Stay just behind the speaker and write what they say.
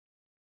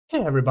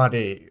Hey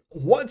everybody,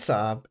 what's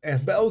up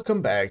and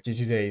welcome back to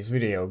today's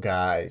video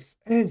guys.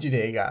 And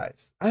today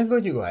guys, I'm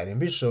going to go ahead and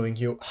be showing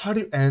you how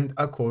to end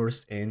a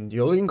course in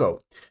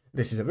Duolingo.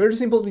 This is a very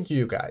simple thing to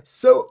do guys,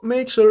 so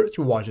make sure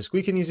to watch this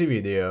quick and easy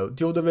video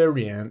till the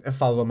very end and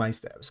follow my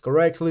steps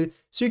correctly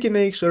so you can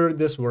make sure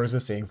this works the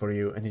same for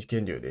you and you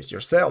can do this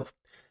yourself.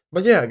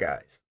 But yeah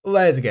guys,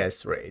 let's get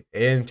straight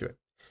into it.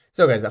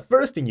 So guys, the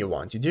first thing you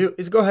want to do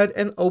is go ahead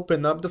and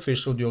open up the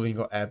official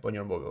Duolingo app on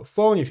your mobile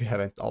phone if you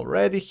haven't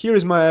already. Here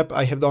is my app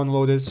I have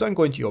downloaded, so I'm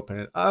going to open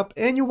it up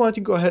and you want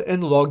to go ahead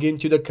and log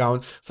into the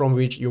account from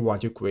which you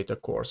want to quit a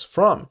course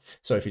from.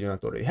 So if you do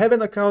not already have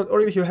an account or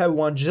if you have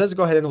one, just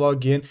go ahead and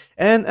log in,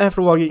 and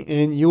after logging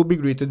in, you'll be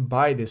greeted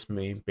by this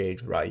main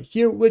page right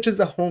here, which is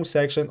the home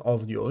section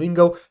of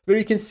Duolingo, where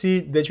you can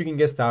see that you can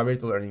get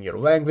started learning your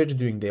language,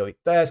 doing daily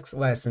tasks,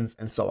 lessons,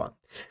 and so on.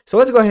 So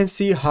let's go ahead and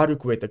see how to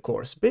quit the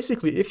course.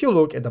 Basically, if you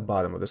look at the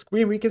bottom of the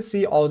screen, we can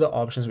see all the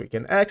options we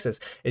can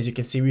access. As you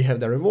can see, we have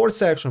the reward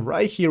section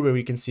right here where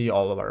we can see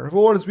all of our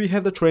rewards. We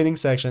have the training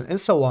section and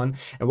so on.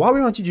 And what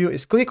we want to do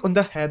is click on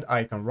the head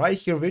icon right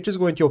here, which is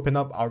going to open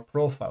up our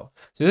profile.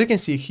 So you can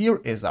see here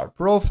is our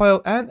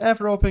profile. And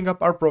after opening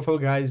up our profile,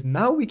 guys,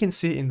 now we can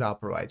see in the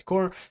upper right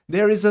corner,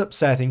 there is a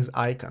settings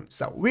icon.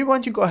 So we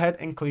want to go ahead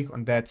and click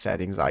on that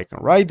settings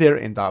icon right there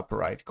in the upper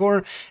right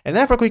corner. And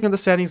after clicking on the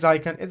settings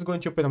icon, it's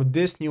going to open up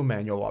this new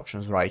manual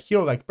options right here,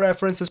 like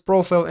preferences,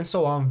 profile, and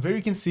so on, where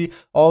you can see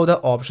all the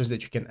options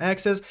that you can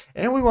access.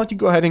 And we want to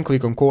go ahead and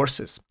click on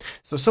courses.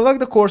 So select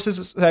the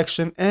courses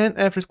section, and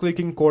after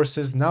clicking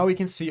courses, now we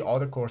can see all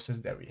the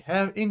courses that we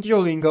have in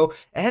Duolingo.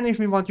 And if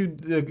we want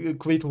to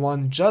quit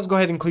one, just go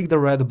ahead and click the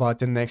red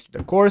button next to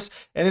the course,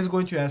 and it's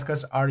going to ask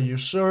us, are you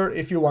sure?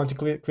 If you want to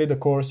quit the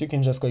course, you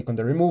can just click on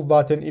the remove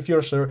button if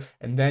you're sure,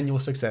 and then you'll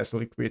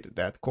successfully quit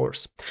that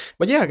course.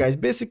 But yeah guys,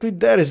 basically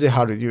that is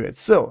how to do it.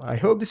 So I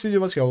hope this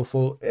video was helpful.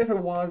 If it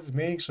was,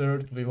 make sure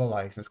to leave a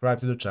like, subscribe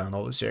to the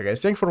channel. So yeah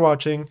guys, thanks for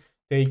watching,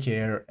 take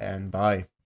care, and bye.